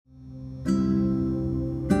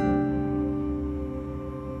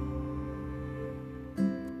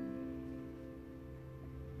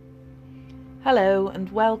Hello and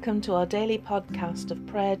welcome to our daily podcast of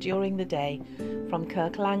prayer during the day from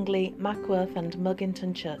Kirk Langley, Mackworth and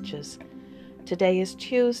Muggington churches. Today is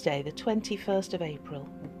Tuesday, the 21st of April.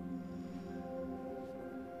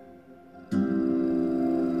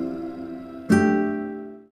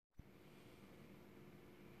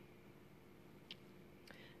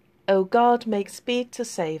 O God, make speed to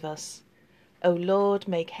save us. O Lord,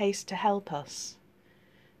 make haste to help us.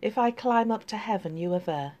 If I climb up to heaven, you are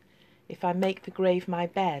there. If I make the grave my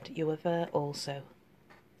bed, you are there also.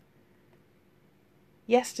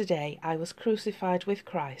 Yesterday I was crucified with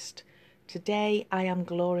Christ. Today I am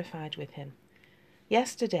glorified with him.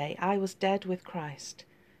 Yesterday I was dead with Christ.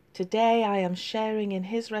 Today I am sharing in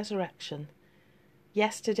his resurrection.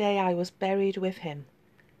 Yesterday I was buried with him.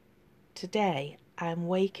 Today I am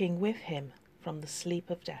waking with him from the sleep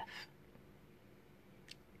of death.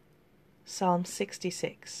 Psalm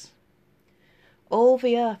 66. All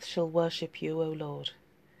the earth shall worship you, O Lord.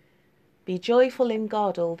 Be joyful in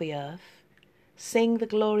God, all the earth. Sing the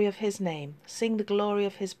glory of his name. Sing the glory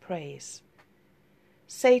of his praise.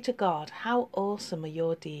 Say to God, how awesome are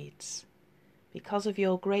your deeds. Because of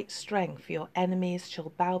your great strength, your enemies shall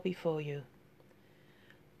bow before you.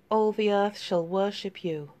 All the earth shall worship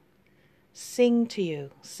you. Sing to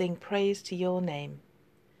you, sing praise to your name.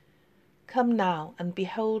 Come now and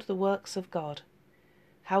behold the works of God.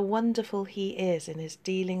 How wonderful he is in his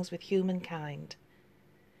dealings with humankind.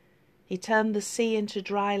 He turned the sea into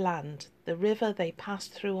dry land, the river they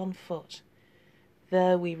passed through on foot.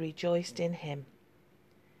 There we rejoiced in him.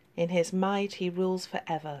 In his might he rules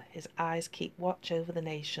forever, his eyes keep watch over the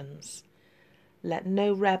nations. Let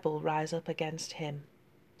no rebel rise up against him.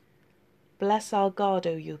 Bless our God,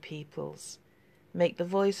 O you peoples. Make the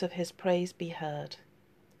voice of his praise be heard.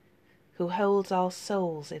 Who holds our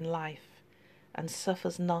souls in life and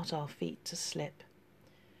suffers not our feet to slip.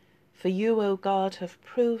 For you, O God, have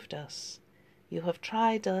proved us. You have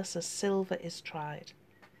tried us as silver is tried.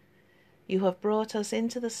 You have brought us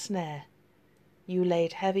into the snare. You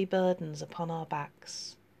laid heavy burdens upon our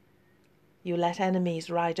backs. You let enemies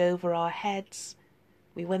ride over our heads.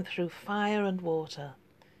 We went through fire and water,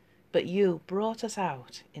 but you brought us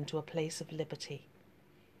out into a place of liberty.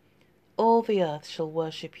 All the earth shall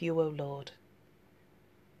worship you, O Lord.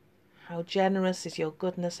 How generous is your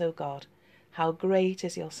goodness, O God! How great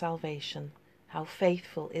is your salvation! How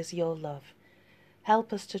faithful is your love!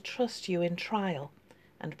 Help us to trust you in trial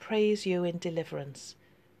and praise you in deliverance,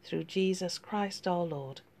 through Jesus Christ our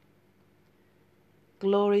Lord.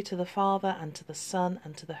 Glory to the Father, and to the Son,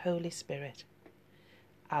 and to the Holy Spirit,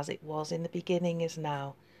 as it was in the beginning, is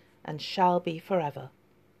now, and shall be forever.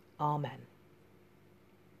 Amen.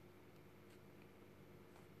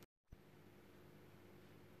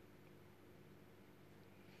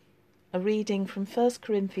 A reading from 1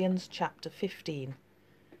 Corinthians chapter 15.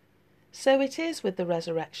 So it is with the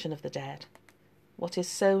resurrection of the dead. What is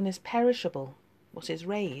sown is perishable, what is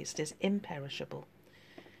raised is imperishable.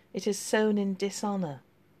 It is sown in dishonour,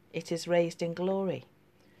 it is raised in glory.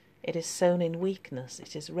 It is sown in weakness,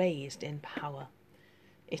 it is raised in power.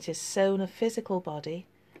 It is sown a physical body,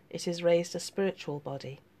 it is raised a spiritual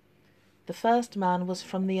body. The first man was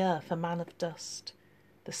from the earth, a man of dust.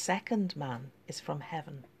 The second man is from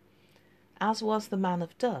heaven. As was the man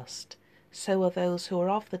of dust, so are those who are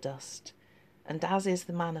of the dust. And as is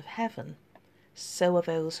the man of heaven, so are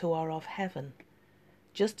those who are of heaven.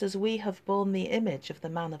 Just as we have borne the image of the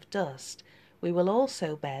man of dust, we will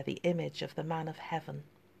also bear the image of the man of heaven.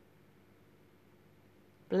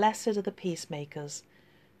 Blessed are the peacemakers,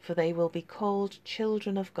 for they will be called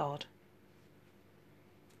children of God.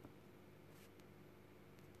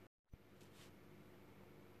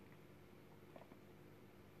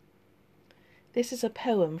 This is a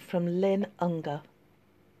poem from Lynn Unger.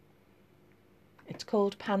 It's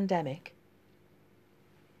called Pandemic.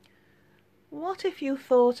 What if you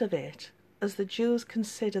thought of it as the Jews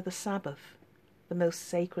consider the Sabbath, the most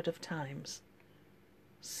sacred of times?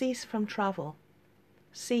 Cease from travel.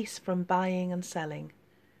 Cease from buying and selling.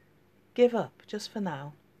 Give up, just for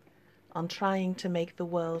now, on trying to make the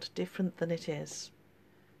world different than it is.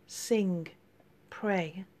 Sing,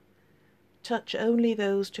 pray. Touch only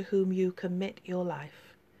those to whom you commit your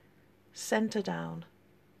life. Centre down.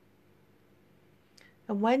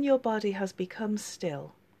 And when your body has become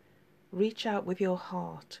still, reach out with your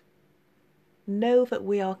heart. Know that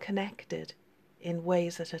we are connected in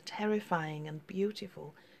ways that are terrifying and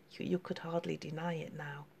beautiful. You could hardly deny it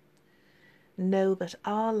now. Know that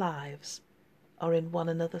our lives are in one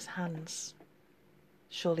another's hands.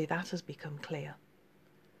 Surely that has become clear.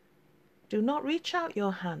 Do not reach out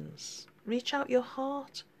your hands. Reach out your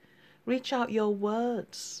heart. Reach out your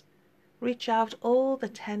words. Reach out all the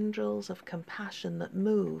tendrils of compassion that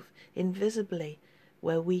move invisibly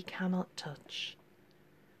where we cannot touch.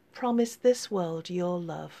 Promise this world your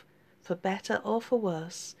love, for better or for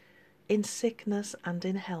worse, in sickness and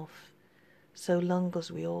in health, so long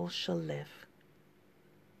as we all shall live.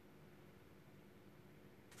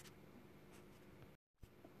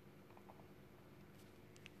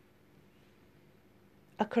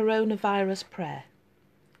 A coronavirus prayer.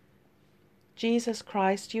 Jesus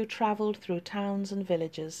Christ, you travelled through towns and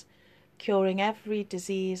villages, curing every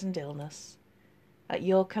disease and illness. At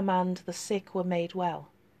your command the sick were made well.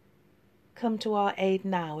 Come to our aid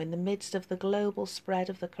now in the midst of the global spread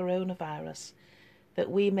of the coronavirus,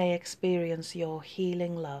 that we may experience your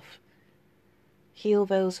healing love. Heal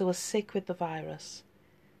those who are sick with the virus.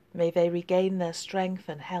 May they regain their strength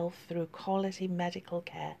and health through quality medical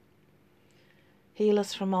care. Heal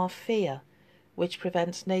us from our fear, which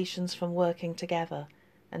prevents nations from working together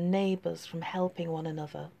and neighbours from helping one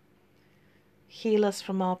another. Heal us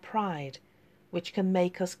from our pride, which can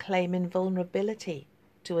make us claim invulnerability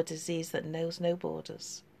to a disease that knows no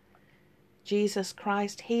borders. Jesus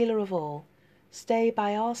Christ, healer of all, stay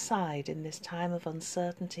by our side in this time of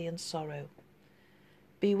uncertainty and sorrow.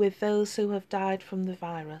 Be with those who have died from the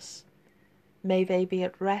virus. May they be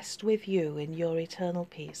at rest with you in your eternal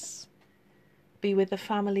peace. Be with the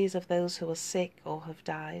families of those who are sick or have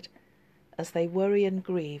died. As they worry and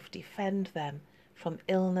grieve, defend them from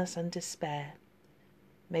illness and despair.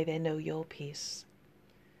 May they know your peace.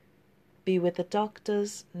 Be with the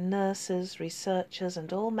doctors, nurses, researchers,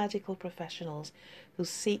 and all medical professionals who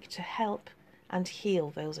seek to help and heal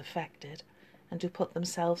those affected and who put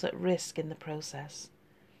themselves at risk in the process.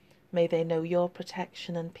 May they know your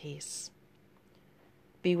protection and peace.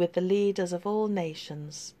 Be with the leaders of all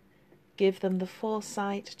nations. Give them the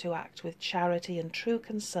foresight to act with charity and true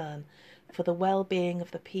concern for the well-being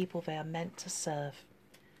of the people they are meant to serve.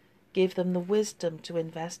 Give them the wisdom to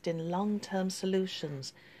invest in long-term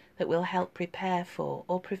solutions that will help prepare for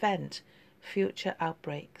or prevent future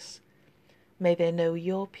outbreaks. May they know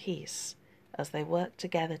your peace as they work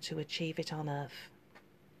together to achieve it on earth.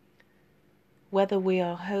 Whether we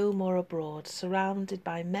are home or abroad, surrounded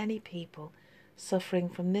by many people suffering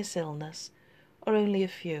from this illness, or only a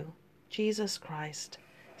few, Jesus Christ,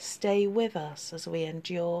 stay with us as we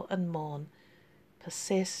endure and mourn,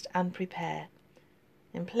 persist and prepare.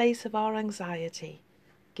 In place of our anxiety,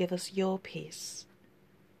 give us your peace.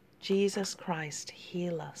 Jesus Christ,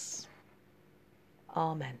 heal us.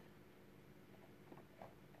 Amen.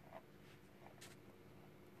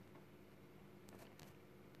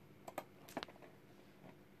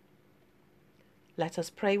 Let us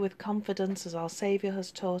pray with confidence as our Saviour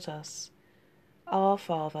has taught us. Our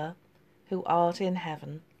Father, who art in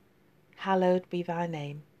heaven, hallowed be thy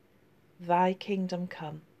name. Thy kingdom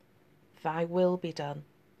come, thy will be done,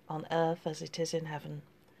 on earth as it is in heaven.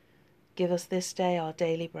 Give us this day our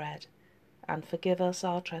daily bread, and forgive us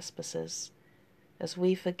our trespasses, as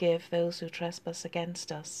we forgive those who trespass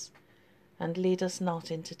against us. And lead us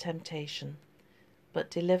not into temptation,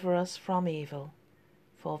 but deliver us from evil.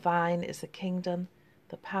 For thine is the kingdom,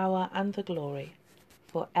 the power, and the glory,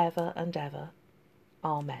 for ever and ever.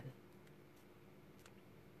 Amen.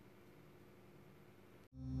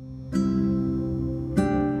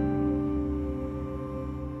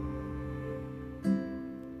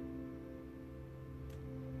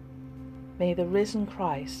 May the risen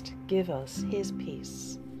Christ give us his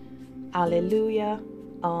peace. Alleluia.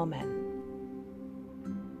 Amen.